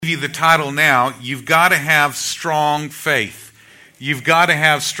You the title now, you've got to have strong faith. You've got to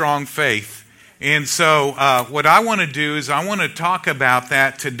have strong faith. And so what I want to do is I want to talk about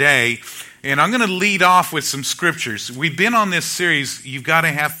that today. And I'm going to lead off with some scriptures. We've been on this series, You've Got to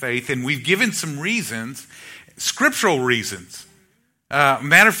Have Faith, and we've given some reasons, scriptural reasons.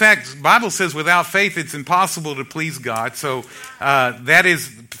 Matter of fact, the Bible says without faith it's impossible to please God. So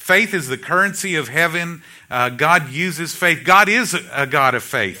faith is the currency of heaven. God uses faith. God is a God of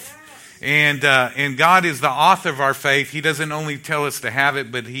faith. And God is the author of our faith. He doesn't only tell us to have it,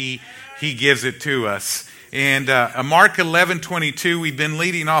 but He gives it to us. And Mark 11:22, we've been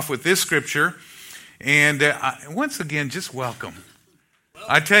leading off with this scripture. And once again, just welcome.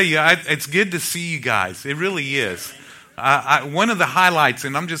 I tell you, it's good to see you guys. It really is. One of the highlights,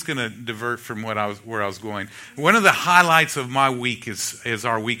 and I'm just going to divert from where I was going. One of the highlights of my week is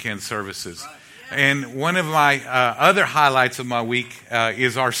our weekend services. And one of my other highlights of my week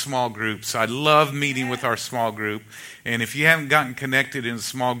is our small groups. I love meeting with our small group. And if you haven't gotten connected in a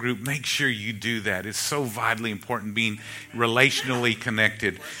small group, make sure you do that. It's so vitally important being relationally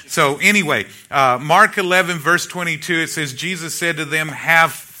connected. So anyway, Mark 11 verse 22, it says, Jesus said to them,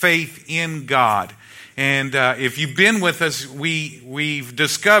 have faith in God. And if you've been with us, we've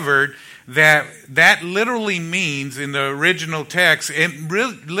discovered that literally means, in the original text, it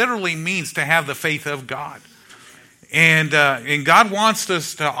literally means to have the faith of God. And God wants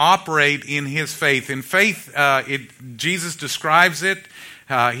us to operate in His faith. In faith, Jesus describes it.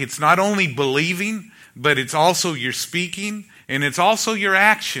 It's not only believing, but it's also your speaking, and it's also your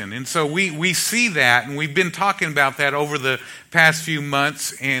action. And so we see that, and we've been talking about that over the past few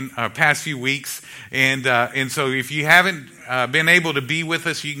months and past few weeks. And so if you haven't been able to be with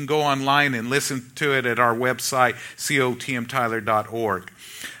us, you can go online and listen to it at our website, cotmtyler.org.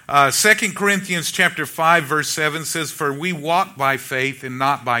 2 Corinthians chapter 5, verse 7 says, for we walk by faith and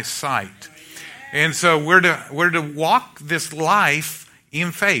not by sight. And so we're to walk this life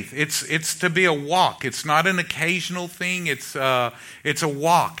in faith. It's to be a walk. It's not an occasional thing. It's a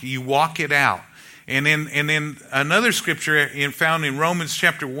walk. You walk it out. And then another scripture found in Romans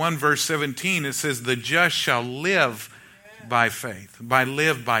chapter 1, verse 17, it says, the just shall live by faith.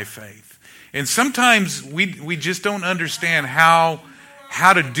 Live by faith. And sometimes we just don't understand how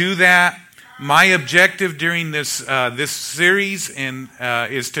to do that. My objective during this series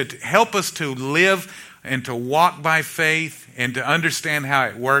is to help us to live and to walk by faith and to understand how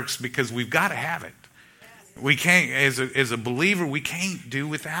it works, because we've got to have it. We can't, as a believer, we can't do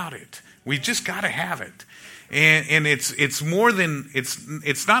without it. We've just got to have it. And it's more than,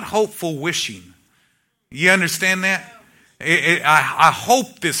 it's not hopeful wishing. You understand that? I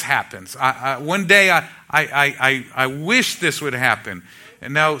hope this happens. One day I wish this would happen.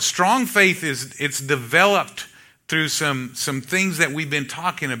 And now strong faith it's developed through some things that we've been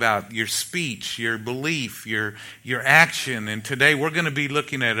talking about, your speech, your belief, your action. And today we're going to be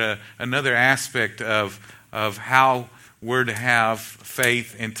looking at another aspect of how we're to have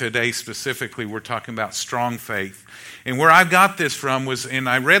faith. And today specifically we're talking about strong faith. And where I got this from was, and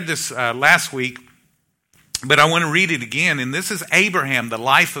I read this last week, but I want to read it again. And this is Abraham, the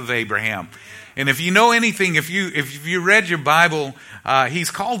life of Abraham. And if you know anything, if you read your Bible, he's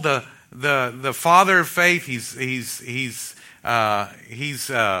called the father of faith. He's an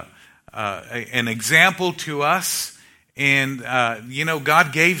example to us. And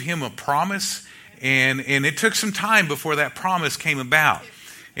God gave him a promise, and it took some time before that promise came about.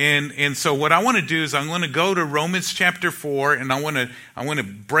 And so what I want to do is I'm going to go to Romans chapter 4, and I want to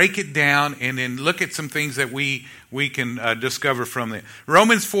break it down and then look at some things that we can discover from it.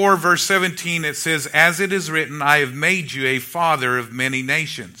 Romans 4 verse 17, it says, as it is written, I have made you a father of many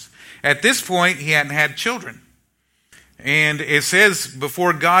nations. At this point, he hadn't had children. And it says,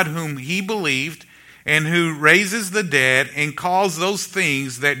 before God whom he believed, and who raises the dead and calls those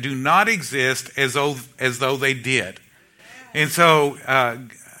things that do not exist as though they did. And so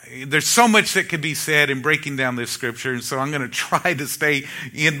there's so much that could be said in breaking down this scripture, and so I'm going to try to stay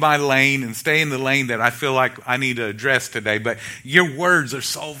in my lane and stay in the lane that I feel like I need to address today. But your words are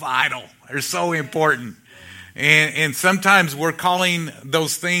so vital. They're so important. And sometimes we're calling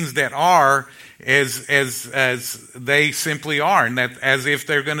those things that are as they simply are, and that as if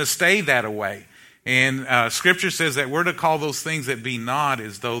they're going to stay that way. And Scripture says that we're to call those things that be not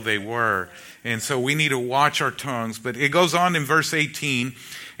as though they were. And so we need to watch our tongues. But it goes on in verse 18.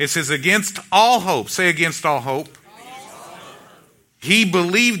 It says, against all hope. Say against all hope. He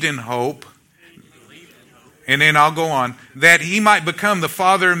believed in hope. And then I'll go on. That he might become the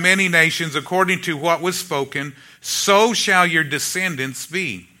father of many nations according to what was spoken. So shall your descendants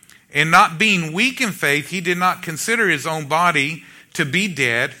be. And not being weak in faith, he did not consider his own body to be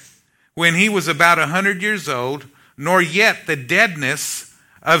dead when he was about 100 years old, nor yet the deadness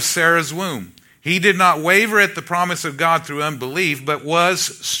of Sarah's womb. He did not waver at the promise of God through unbelief, but was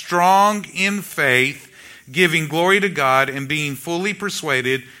strong in faith, giving glory to God and being fully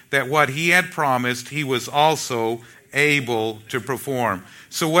persuaded that what he had promised, he was also able to perform.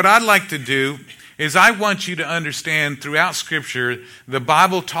 So what I'd like to do is I want you to understand throughout Scripture, the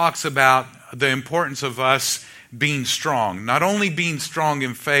Bible talks about the importance of us being strong. Not only being strong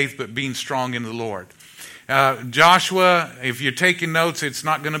in faith, but being strong in the Lord. Joshua, if you're taking notes, it's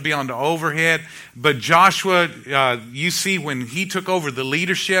not going to be on the overhead. But Joshua, you see when he took over the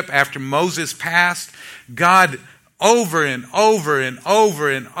leadership after Moses passed, God over and over and over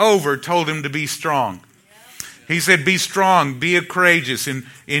and over told him to be strong. He said, be strong, be courageous. In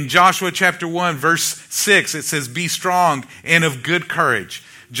Joshua chapter 1, verse 6, it says, be strong and of good courage.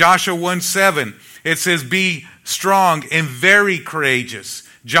 Joshua 1:7, it says, be strong and very courageous.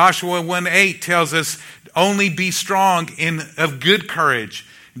 Joshua 1:8 tells us, only be strong and of good courage.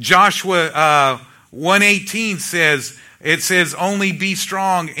 Joshua 1:18 says, it says, only be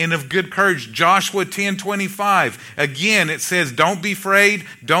strong and of good courage. Joshua 10:25, again, it says, don't be afraid,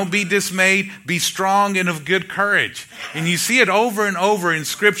 don't be dismayed, be strong and of good courage. And you see it over and over in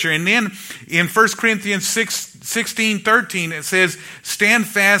Scripture. And then in 1 Corinthians 16:13, it says, stand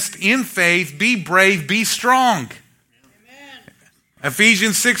fast in faith, be brave, be strong.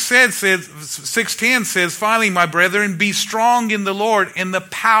 Ephesians 6:10 says, finally, my brethren, be strong in the Lord and the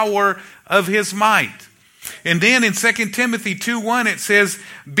power of his might. And then in 2 Timothy 2:1, it says,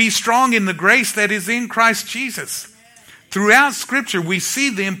 be strong in the grace that is in Christ Jesus. Throughout Scripture, we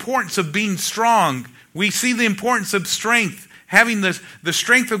see the importance of being strong. We see the importance of strength, having the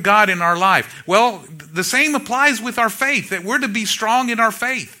strength of God in our life. Well, the same applies with our faith, that we're to be strong in our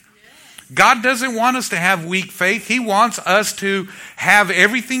faith. God doesn't want us to have weak faith. He wants us to have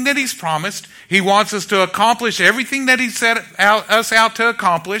everything that he's promised. He wants us to accomplish everything that he set us out to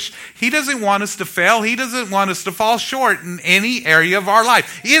accomplish. He doesn't want us to fail. He doesn't want us to fall short in any area of our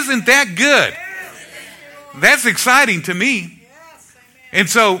life. Isn't that good? That's exciting to me. And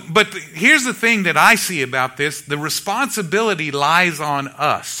so, but here's the thing that I see about this. The responsibility lies on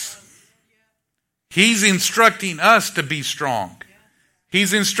us. He's instructing us to be strong.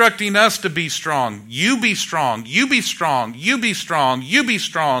 He's instructing us to be strong. You be strong. You be strong. You be strong. You be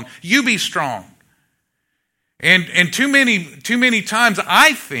strong. You be strong. And too many times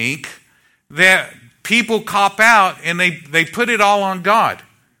I think that people cop out and they put it all on God.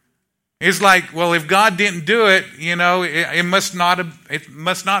 It's like, well, if God didn't do it, it must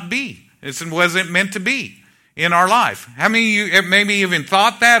not be. It wasn't meant to be in our life. How many of you maybe even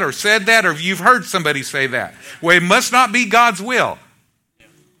thought that or said that, or you've heard somebody say that? Well, it must not be God's will.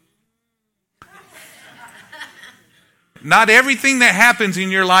 Not everything that happens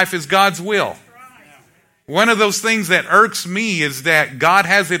in your life is God's will. One of those things that irks me is that God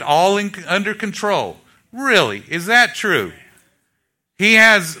has it all under control. Really? Is that true? He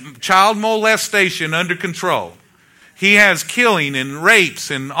has child molestation under control. He has killing and rapes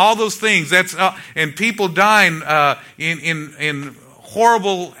and all those things. And people dying in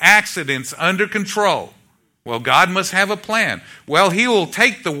horrible accidents under control. Well, God must have a plan. Well, he will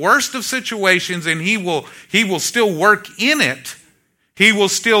take the worst of situations and he will still work in it. He will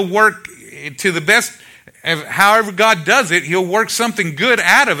still work to the best. However God does it, he'll work something good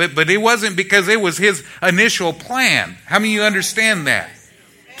out of it, but it wasn't because it was his initial plan. How many of you understand that?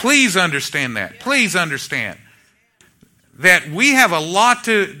 Please understand that. Please understand that we have a lot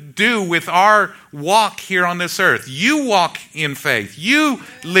to do with our walk here on this earth. You walk in faith. You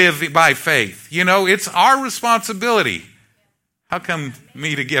live by faith. It's our responsibility. How come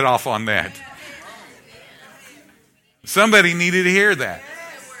me to get off on that? Somebody needed to hear that.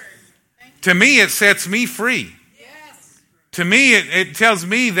 To me, it sets me free. To me, it tells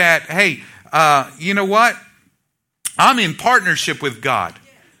me that, hey, you know what? I'm in partnership with God.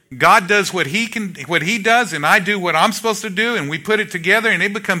 God does what he does, and I do what I'm supposed to do, and we put it together, and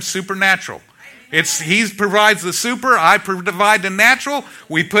it becomes supernatural. He provides the super, I provide the natural.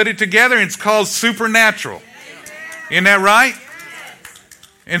 We put it together, and it's called supernatural. Isn't that right?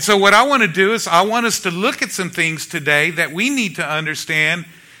 And so what I want to do is I want us to look at some things today that we need to understand,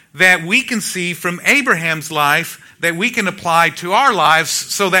 that we can see from Abraham's life, that we can apply to our lives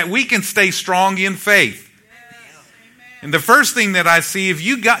so that we can stay strong in faith. And the first thing that I see, if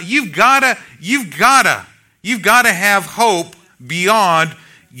you've got to have hope beyond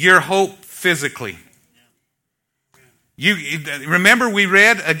your hope physically. Remember we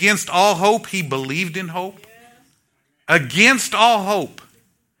read, against all hope, he believed in hope. Against all hope.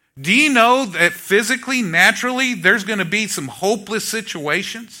 Do you know that physically, naturally, there's going to be some hopeless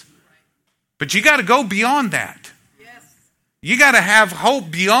situations? But you got to go beyond that. You got to have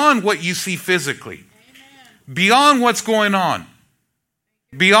hope beyond what you see physically. Beyond what's going on.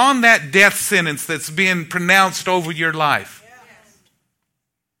 Beyond that death sentence that's being pronounced over your life.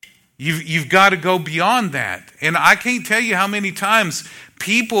 You've got to go beyond that. And I can't tell you how many times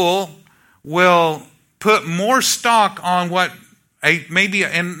people will put more stock on what maybe,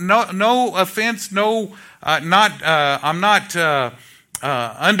 and no offense, I'm not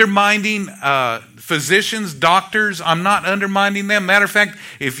undermining physicians, doctors. I'm not undermining them. Matter of fact,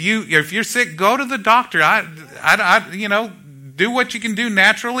 if you're sick, go to the doctor. Do what you can do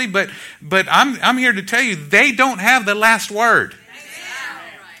naturally. But I'm here to tell you, they don't have the last word.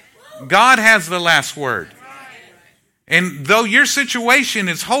 God has the last word. And though your situation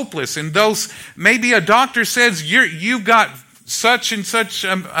is hopeless, and those maybe a doctor says you've got such and such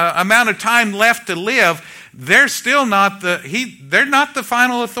amount of time left to live, they're still not they're not the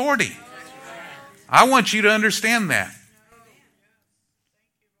final authority. I want you to understand that.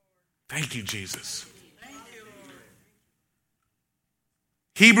 Thank you, Jesus.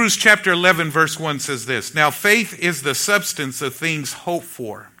 Hebrews chapter 11 verse 1 says this. Now faith is the substance of things hoped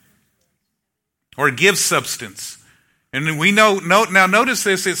for, or gives substance. And we know, now notice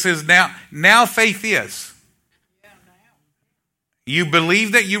this, it says now faith is. You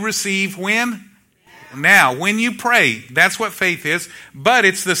believe that you receive when? Now, when you pray, that's what faith is. But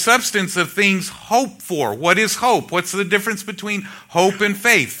it's the substance of things hoped for. What is hope? What's the difference between hope and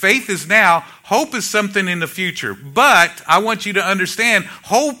faith? Faith is now, hope is something in the future. But I want you to understand,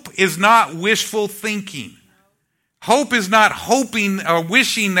 hope is not wishful thinking. Hope is not hoping or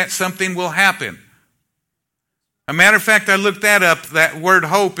wishing that something will happen. A matter of fact, I looked that word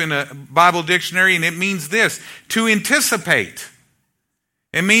hope in a Bible dictionary, and it means this, to anticipate.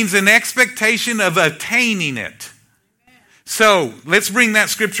 It means an expectation of attaining it. So let's bring that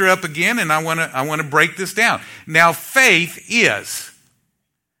scripture up again, and I want to break this down. Now, faith is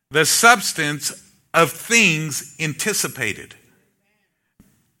the substance of things anticipated.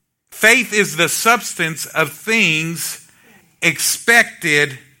 Faith is the substance of things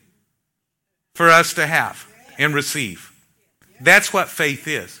expected for us to have and receive. That's what faith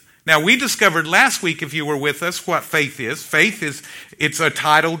is. Now, we discovered last week, if you were with us, what faith is. Faith is, it's a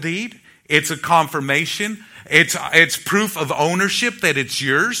title deed. It's a confirmation. It's proof of ownership that it's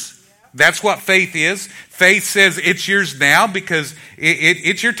yours. That's what faith is. Faith says it's yours now because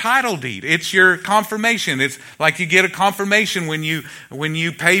it's your title deed. It's your confirmation. It's like you get a confirmation when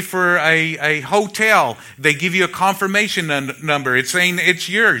you pay for a hotel. They give you a confirmation number. It's saying it's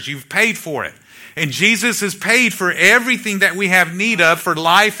yours. You've paid for it. And Jesus has paid for everything that we have need of for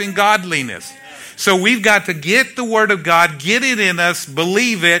life and godliness. So we've got to get the Word of God, get it in us,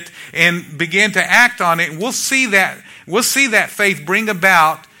 believe it, and begin to act on it. We'll see that faith bring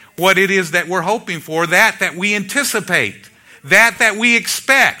about what it is that we're hoping for, that we anticipate, that we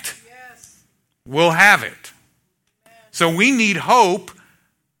expect. We'll have it. So we need hope,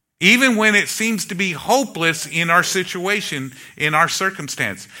 even when it seems to be hopeless in our situation, in our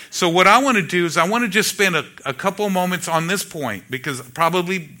circumstance. So what I want to do is I want to just spend a couple moments on this point, because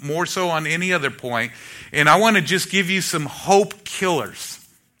probably more so on any other point. And I want to just give you some hope killers.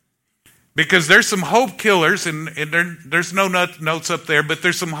 Because there's some hope killers, and there's no notes up there, but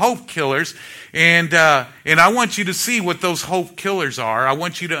there's some hope killers. And I want you to see what those hope killers are. I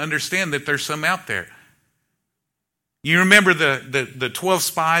want you to understand that there's some out there. You remember the 12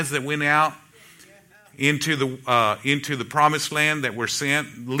 spies that went out into the promised land that were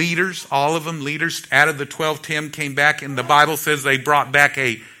sent? Leaders, all of them, leaders out of the 12, 10 came back, and the Bible says they brought back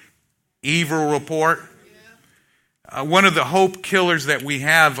a evil report. One of the hope killers that we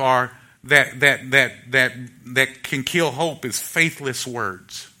have are that can kill hope is faithless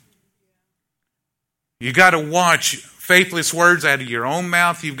words. You got to watch faithless words out of your own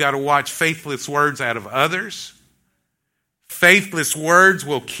mouth. You've got to watch faithless words out of others. Faithless words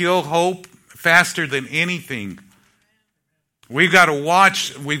will kill hope faster than anything. We've got to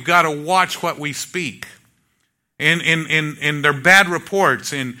watch what we speak. And they're bad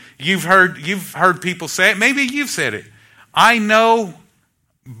reports. And you've heard people say it. Maybe you've said it. I know,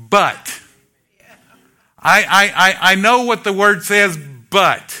 but. I know what the word says,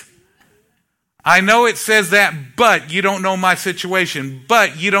 but. I know it says that, but you don't know my situation.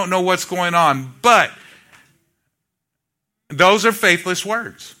 But you don't know what's going on. But. Those are faithless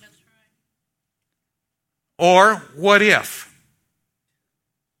words. Or what if?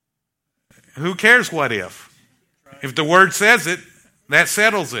 Who cares what if? If the word says it, that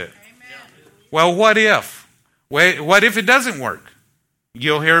settles it. Well, what if? What if it doesn't work?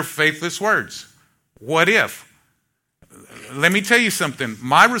 You'll hear faithless words. What if? Let me tell you something.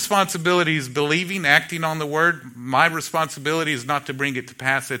 My responsibility is believing, acting on the word. My responsibility is not to bring it to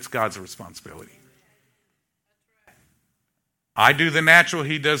pass. It's God's responsibility. I do the natural,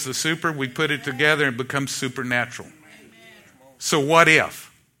 he does the super. We put it together and it becomes supernatural. So what if?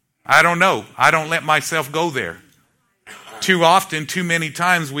 I don't know. I don't let myself go there. Too often, too many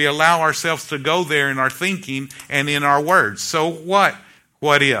times, we allow ourselves to go there in our thinking and in our words. So what?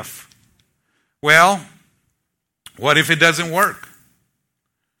 What if? Well, what if it doesn't work?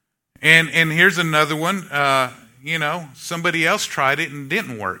 And here's another one. Somebody else tried it and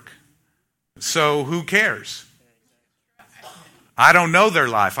didn't work. So who cares? I don't know their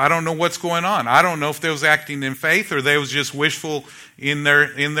life. I don't know what's going on. I don't know if they was acting in faith or they was just wishful in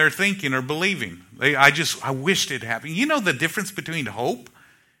their thinking or believing. I wished it happened. You know the difference between hope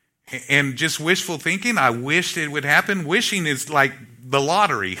and just wishful thinking? I wished it would happen. Wishing is like the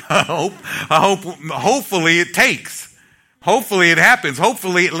lottery. Hopefully it takes. Hopefully it happens.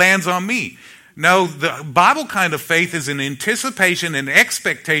 Hopefully it lands on me. No, the Bible kind of faith is an anticipation and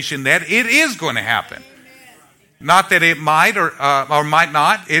expectation that it is going to happen. Not that it might or might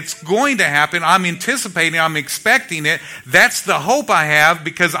not. It's going to happen. I'm anticipating. I'm expecting it. That's the hope I have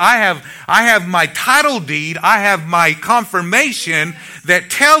because I have my title deed. I have my confirmation that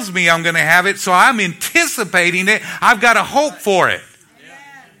tells me I'm going to have it. So I'm anticipating it. I've got a hope for it.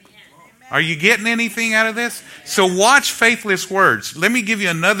 Are you getting anything out of this? So watch faithless words. Let me give you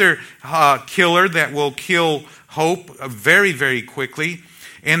another killer that will kill hope very, very quickly.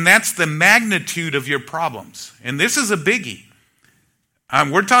 And that's the magnitude of your problems. And this is a biggie.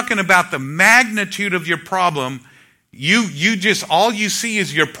 We're talking about the magnitude of your problem. You just, all you see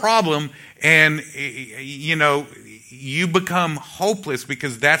is your problem, and you become hopeless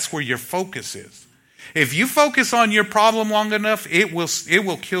because that's where your focus is. If you focus on your problem long enough, it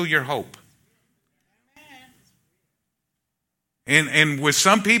will kill your hope. And with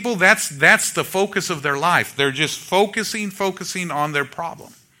some people, that's the focus of their life. They're just focusing on their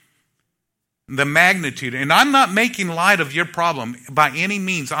problem. The magnitude. And I'm not making light of your problem by any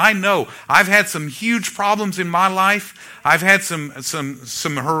means. I know I've had some huge problems in my life. I've had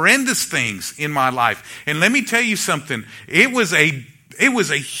some horrendous things in my life. And let me tell you something. It was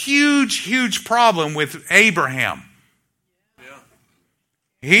a huge problem with Abraham.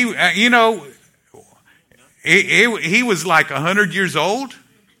 Yeah. He was like 100 years old.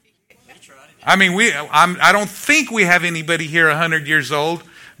 I mean, I don't think we have anybody here 100 years old.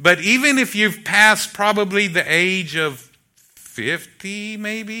 But even if you've passed probably the age of 50,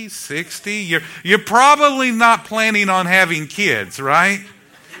 maybe 60, you're probably not planning on having kids, right?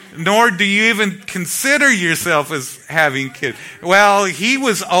 Nor do you even consider yourself as having kids. Well, he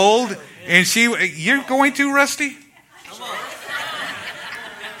was old, and you're going to, Rusty?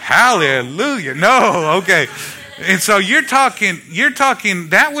 Hallelujah. No, okay. And so you're talking,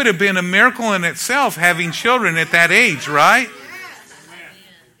 that would have been a miracle in itself, having children at that age, right?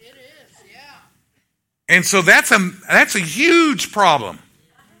 And so that's a huge problem.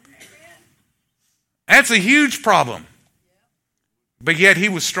 That's a huge problem. But yet he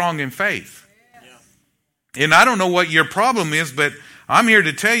was strong in faith. And I don't know what your problem is, but I'm here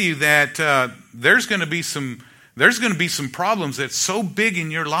to tell you that there's going to be some problems that's so big in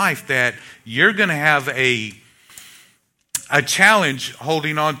your life that you're going to have a challenge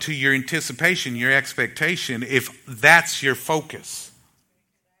holding on to your anticipation, your expectation, if that's your focus.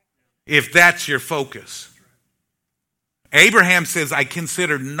 If that's your focus. Abraham says, I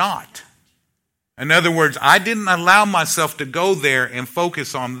considered not. In other words, I didn't allow myself to go there and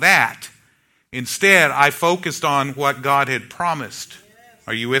focus on that. Instead, I focused on what God had promised.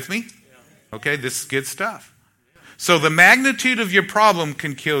 Are you with me? Okay, this is good stuff. So the magnitude of your problem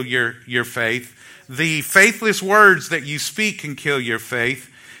can kill your faith. The faithless words that you speak can kill your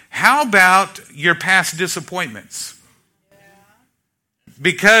faith. How about your past disappointments?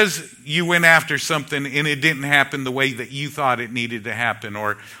 Because you went after something and it didn't happen the way that you thought it needed to happen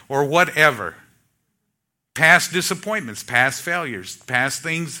or whatever. Past disappointments, past failures, past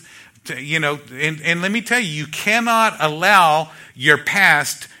things, and let me tell you, you cannot allow your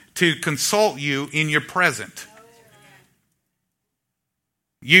past to consult you in your present.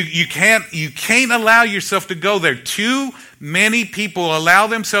 You can't allow yourself to go there. Too many people allow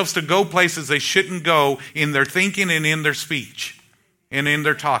themselves to go places they shouldn't go in their thinking and in their speech. And in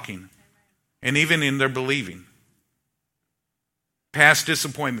their talking, and even in their believing. Past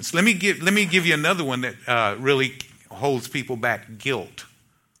disappointments. Let me give you another one that really holds people back. Guilt.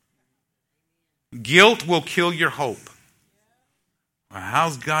 Guilt will kill your hope. Well,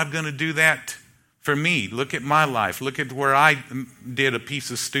 how's God going to do that For me, look at my life. Look at where I did a piece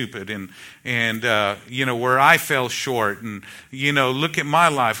of stupid and where I fell short. And, look at my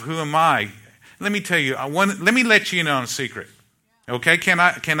life. Who am I? Let me tell you, let me let you in on a secret. Okay, can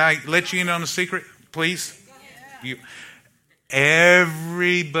I let you in on a secret, please?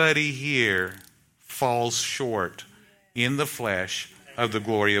 Everybody here falls short in the flesh of the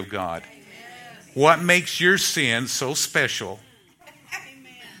glory of God. What makes your sin so special,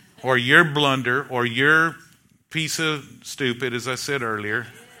 or your blunder, or your piece of stupid, as I said earlier,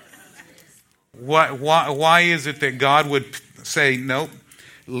 why is it that God would say, nope,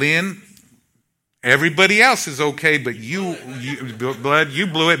 Lynn, everybody else is okay, but you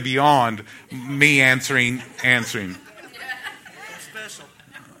blew it beyond me answering.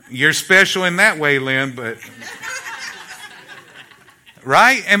 You're special in that way, Lynn, but...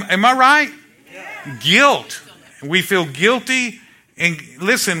 Right? Am I right? Guilt. We feel guilty. And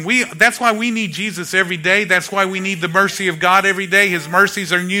listen, that's why we need Jesus every day. That's why we need the mercy of God every day. His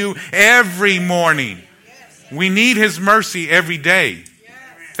mercies are new every morning. We need His mercy every day.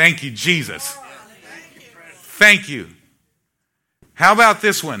 Thank you, Jesus. Thank you. How about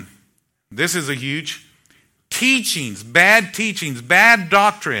this one? This is a huge. Bad teachings, bad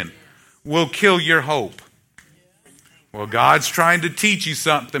doctrine will kill your hope. Well, God's trying to teach you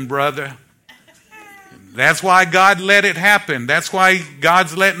something, brother. That's why God let it happen. That's why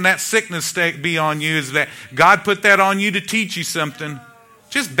God's letting that sickness state be on you, is that God put that on you to teach you something.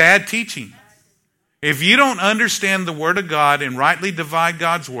 Just bad teaching. If you don't understand the Word of God and rightly divide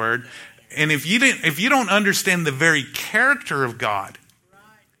God's Word, and if you don't understand the very character of God,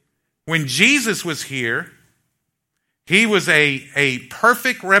 when Jesus was here, He was a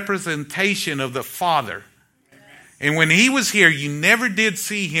perfect representation of the Father. And when He was here, you never did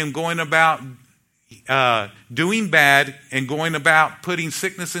see Him going about doing bad and going about putting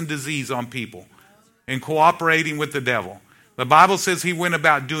sickness and disease on people and cooperating with the devil. The Bible says He went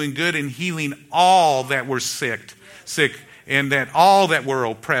about doing good and healing all that were sick, and that all that were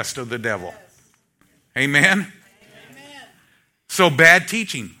oppressed of the devil. Amen? So bad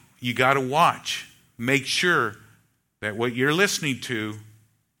teaching, you got to watch. Make sure that what you're listening to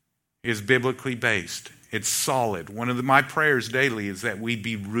is biblically based. It's solid. One of my prayers daily is that we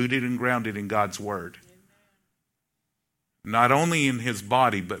be rooted and grounded in God's Word. Not only in His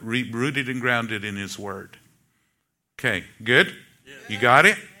body, but rooted and grounded in His Word. Okay, good? You got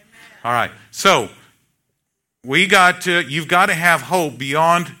it? All right. So, you've got to have hope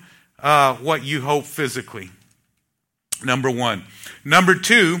beyond what you hope physically. Number one. Number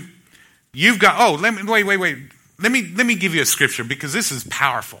two, wait. Let me give you a scripture, because this is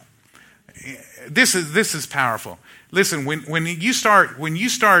powerful. This is powerful. Listen, when you start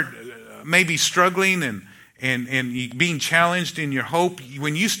maybe struggling and being challenged in your hope,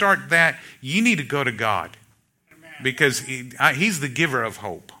 when you start that, you need to go to God, because He's the giver of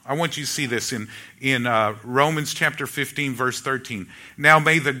hope. I want you to see this in Romans chapter 15, verse 13. Now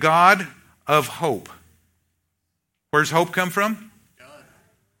may the God of hope. Where's hope come from? God.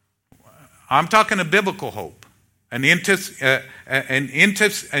 I'm talking a biblical hope. An anticipation,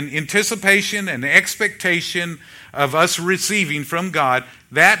 an expectation of us receiving from God,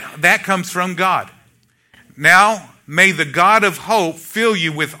 that comes from God. Now, may the God of hope fill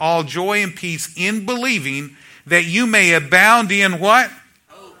you with all joy and peace in believing, that you may abound in what?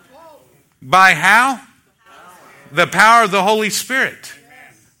 Hope. By how? The power of the Holy Spirit.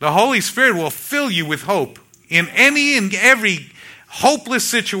 The Holy Spirit will fill you with hope. In any and every hopeless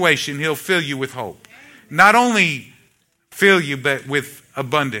situation, He'll fill you with hope. Not only fill you, but with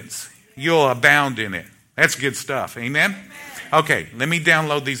abundance. You'll abound in it. That's good stuff. Amen? Okay, let me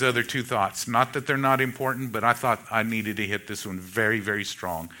download these other two thoughts. Not that they're not important, but I thought I needed to hit this one very, very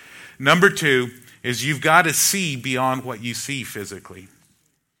strong. Number two is you've got to see beyond what you see physically.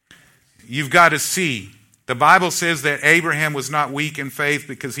 You've got to see. The Bible says that Abraham was not weak in faith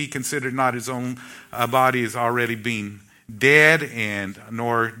because he considered not his own body as already being dead, and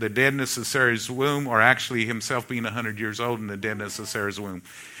nor the deadness of Sarah's womb, or actually himself being 100 years old in the deadness of Sarah's womb.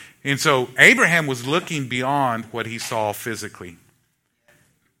 And so Abraham was looking beyond what he saw physically.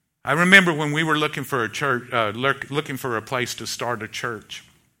 I remember when we were looking for a church, looking for a place to start a church,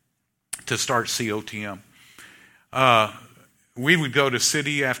 to start COTM. We would go to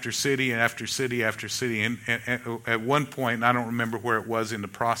city after city and after city after city. And at one point, and I don't remember where it was in the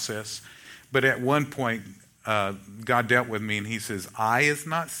process, but at one point, God dealt with me and He says, eye is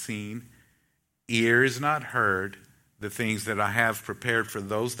not seen, ear is not heard, the things that I have prepared for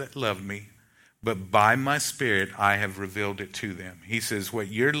those that love me, but by my Spirit I have revealed it to them. He says, what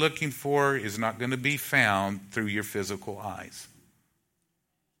you're looking for is not going to be found through your physical eyes.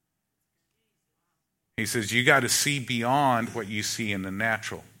 He says, you got to see beyond what you see in the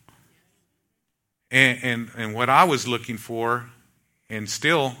natural. And what I was looking for, and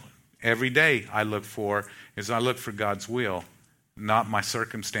still every day I look for, is I look for God's will, not my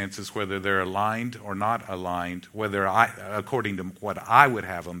circumstances, whether they're aligned or not aligned, whether according to what I would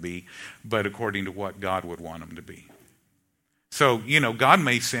have them be, but according to what God would want them to be. So, God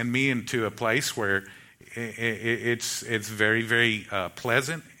may send me into a place where it's very, very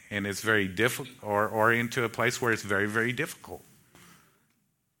pleasant, and it's very difficult, or into a place where it's very, very difficult.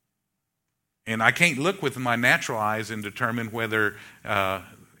 And I can't look with my natural eyes and determine whether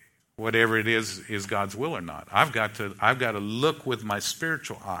whatever it is God's will or not. I've got to look with my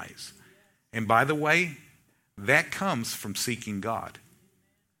spiritual eyes. And by the way, that comes from seeking God.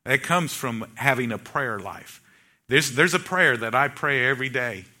 That comes from having a prayer life. There's a prayer that I pray every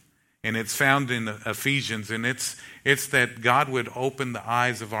day, and it's found in Ephesians, and it's that God would open the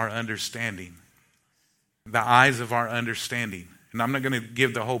eyes of our understanding. The eyes of our understanding. And I'm not going to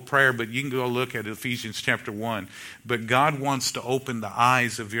give the whole prayer, but you can go look at Ephesians chapter 1. But God wants to open the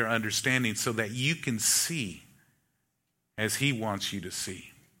eyes of your understanding so that you can see as He wants you to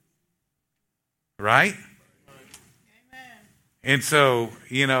see. Right? And so,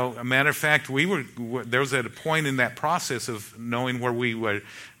 a matter of fact, there was at a point in that process of knowing where we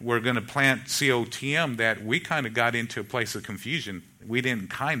were going to plant COTM that we kind of got into a place of confusion. We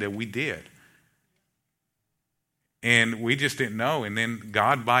did. And we just didn't know. And then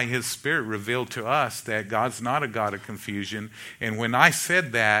God, by His Spirit, revealed to us that God's not a God of confusion. And when I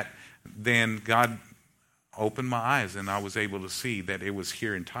said that, then God opened my eyes, and I was able to see that it was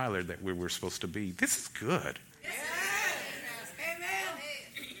here in Tyler that we were supposed to be. This is good.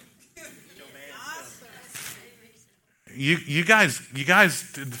 You guys,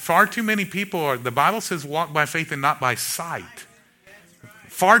 far too many people the Bible says walk by faith and not by sight.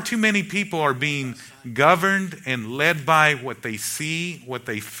 Far too many people are being governed and led by what they see, what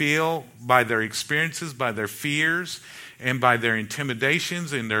they feel, by their experiences, by their fears, and by their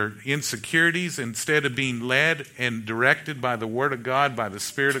intimidations and their insecurities, instead of being led and directed by the Word of God, by the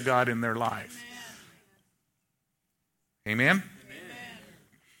Spirit of God in their life. Amen?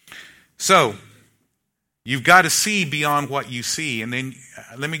 So, you've got to see beyond what you see. And then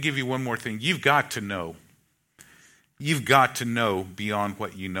let me give you one more thing. You've got to know. You've got to know beyond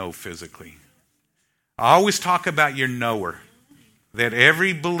what you know physically. I always talk about your knower. That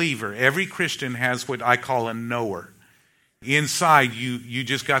every believer, every Christian has what I call a knower. Inside you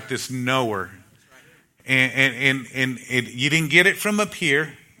just got this knower. And you didn't get it from up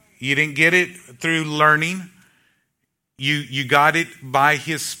here. You didn't get it through learning. You got it by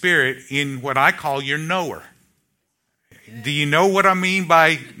His Spirit in what I call your knower. Do you know what I mean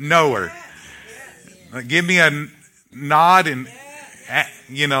by knower? Give me a nod and, at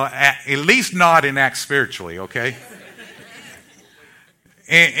least nod and act spiritually, okay?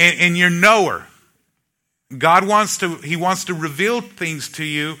 And your knower. God wants to reveal things to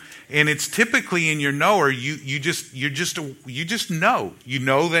you, and it's typically in your knower. You just know. You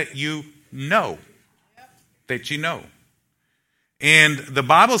know that you know that you know. And the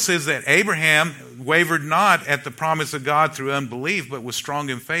Bible says that Abraham wavered not at the promise of God through unbelief, but was strong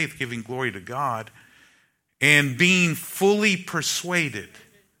in faith, giving glory to God, and being fully persuaded.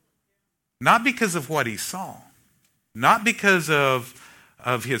 Not because of what he saw, not because of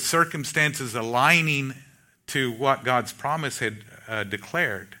his circumstances aligning to what God's promise had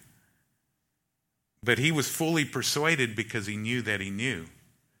declared, but he was fully persuaded because he knew that he knew.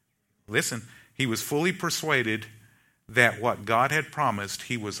 Listen, he was fully persuaded that what God had promised,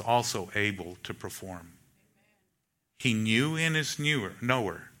 he was also able to perform. He knew in his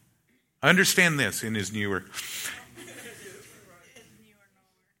knower. Understand this in his knower.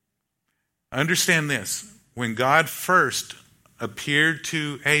 Understand this. When God first appeared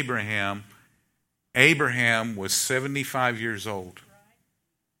to Abraham, Abraham was 75 years old.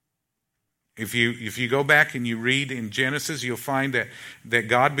 If you go back and you read in Genesis, you'll find that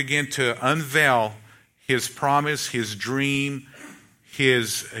God began to unveil His promise, His dream,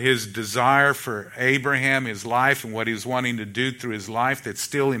 his desire for Abraham, his life, and what he was wanting to do through his life that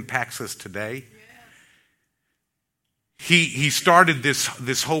still impacts us today. He started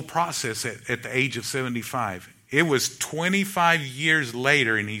this whole process at the age of 75. It was 25 years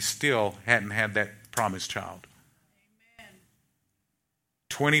later, and he still hadn't had that promised child.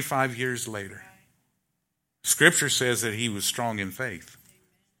 25 years later. Scripture says that he was strong in faith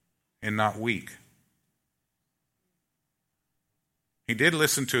and not weak. He did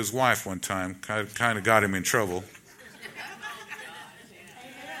listen to his wife one time, kind of got him in trouble.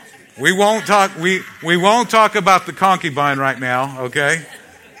 We won't talk about the concubine right now, okay?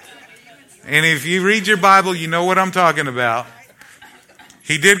 And if you read your Bible, you know what I'm talking about.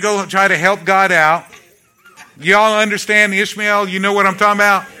 He did go try to help God out. Y'all understand Ishmael? You know what I'm talking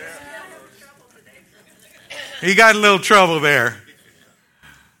about? He got a little trouble there.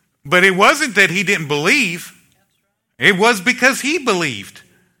 But it wasn't that he didn't believe. It was because he believed.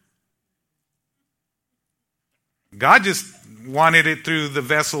 God just wanted it through the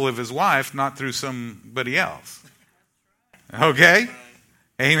vessel of his wife, not through somebody else. Okay?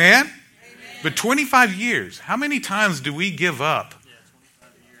 Amen? But 25 years, how many times do we give up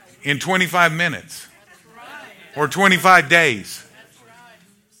in 25 minutes? Or 25 days?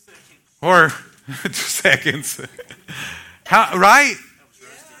 Or 2 seconds? Right?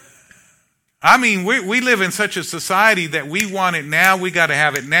 I mean, we live in such a society that we want it now. We got to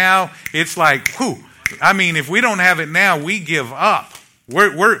have it now. It's like, whew. I mean, if we don't have it now, we give up.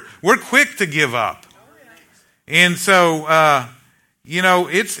 We're quick to give up. And so,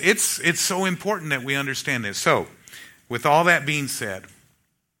 it's so important that we understand this. So, with all that being said,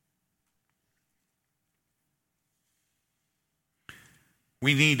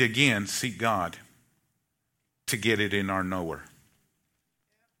 we need again seek God to get it in our knower.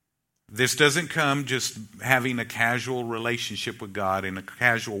 This doesn't come just having a casual relationship with God and a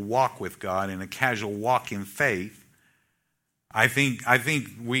casual walk with God and a casual walk in faith. I think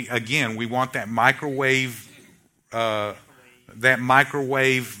we want that microwave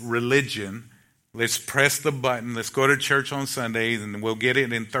religion. Let's press the button. Let's go to church on Sundays and we'll get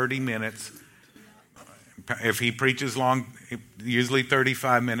it in 30 minutes. If he preaches long, usually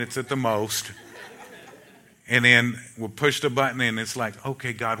 35 minutes at the most. And then we'll push the button and it's like,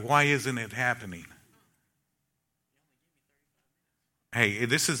 okay, God, why isn't it happening? Hey,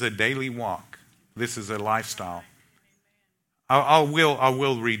 this is a daily walk. This is a lifestyle. I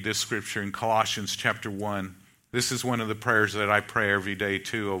will read this scripture in Colossians chapter 1. This is one of the prayers that I pray every day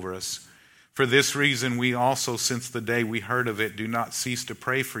too over us. For this reason, we also, since the day we heard of it, do not cease to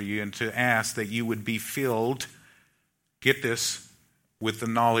pray for you and to ask that you would be filled, get this, with the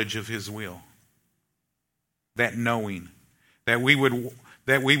knowledge of his will. That knowing, that we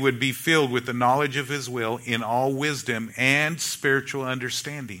would be filled with the knowledge of his will in all wisdom and spiritual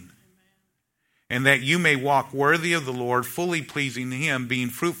understanding. And that you may walk worthy of the Lord, fully pleasing him, being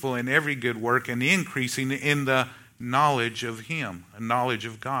fruitful in every good work and increasing in the knowledge of him, a knowledge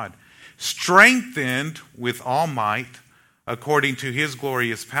of God. Strengthened with all might, according to his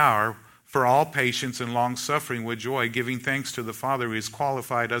glorious power, for all patience and long-suffering with joy, giving thanks to the Father who has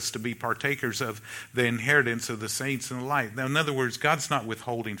qualified us to be partakers of the inheritance of the saints in the light. Now, in other words, God's not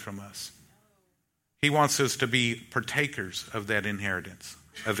withholding from us. He wants us to be partakers of that inheritance,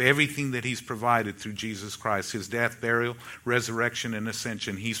 of everything that he's provided through Jesus Christ, his death, burial, resurrection, and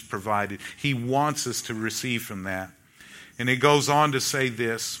ascension. He's provided. He wants us to receive from that. And it goes on to say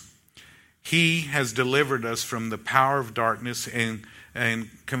this: he has delivered us from the power of darkness and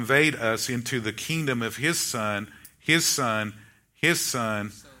conveyed us into the kingdom of his Son,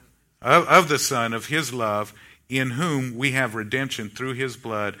 of the Son of his love, in whom we have redemption through his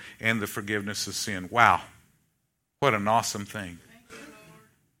blood and the forgiveness of sin. Wow. What an awesome thing.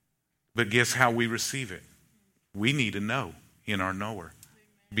 But guess how we receive it? We need to know in our knower,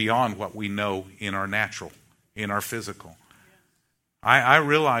 beyond what we know in our natural, in our physical. I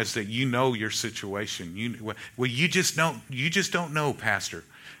realize that you know your situation. You just don't know, Pastor.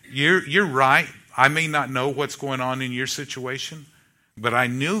 You're right. I may not know what's going on in your situation, but I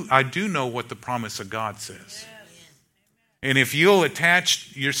do know what the promise of God says. And if you'll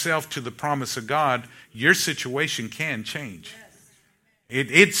attach yourself to the promise of God, your situation can change.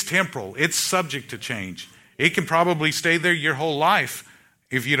 It's temporal. It's subject to change. It can probably stay there your whole life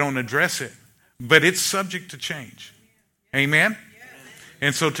if you don't address it, but it's subject to change. Amen?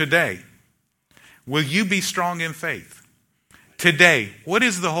 And so today, will you be strong in faith? Today, what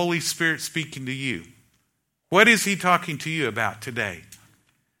is the Holy Spirit speaking to you? What is he talking to you about today?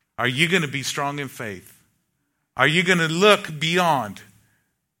 Are you going to be strong in faith? Are you going to look beyond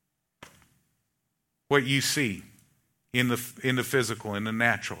what you see in the physical, in the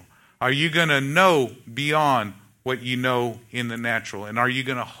natural? Are you going to know beyond what you know in the natural? And are you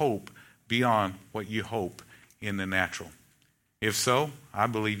going to hope beyond what you hope in the natural? If so, I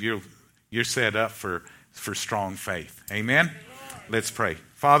believe you're set up for strong faith. Amen? Let's pray.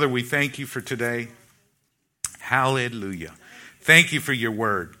 Father, we thank you for today. Hallelujah. Thank you for your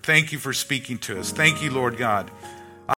word. Thank you for speaking to us. Thank you, Lord God,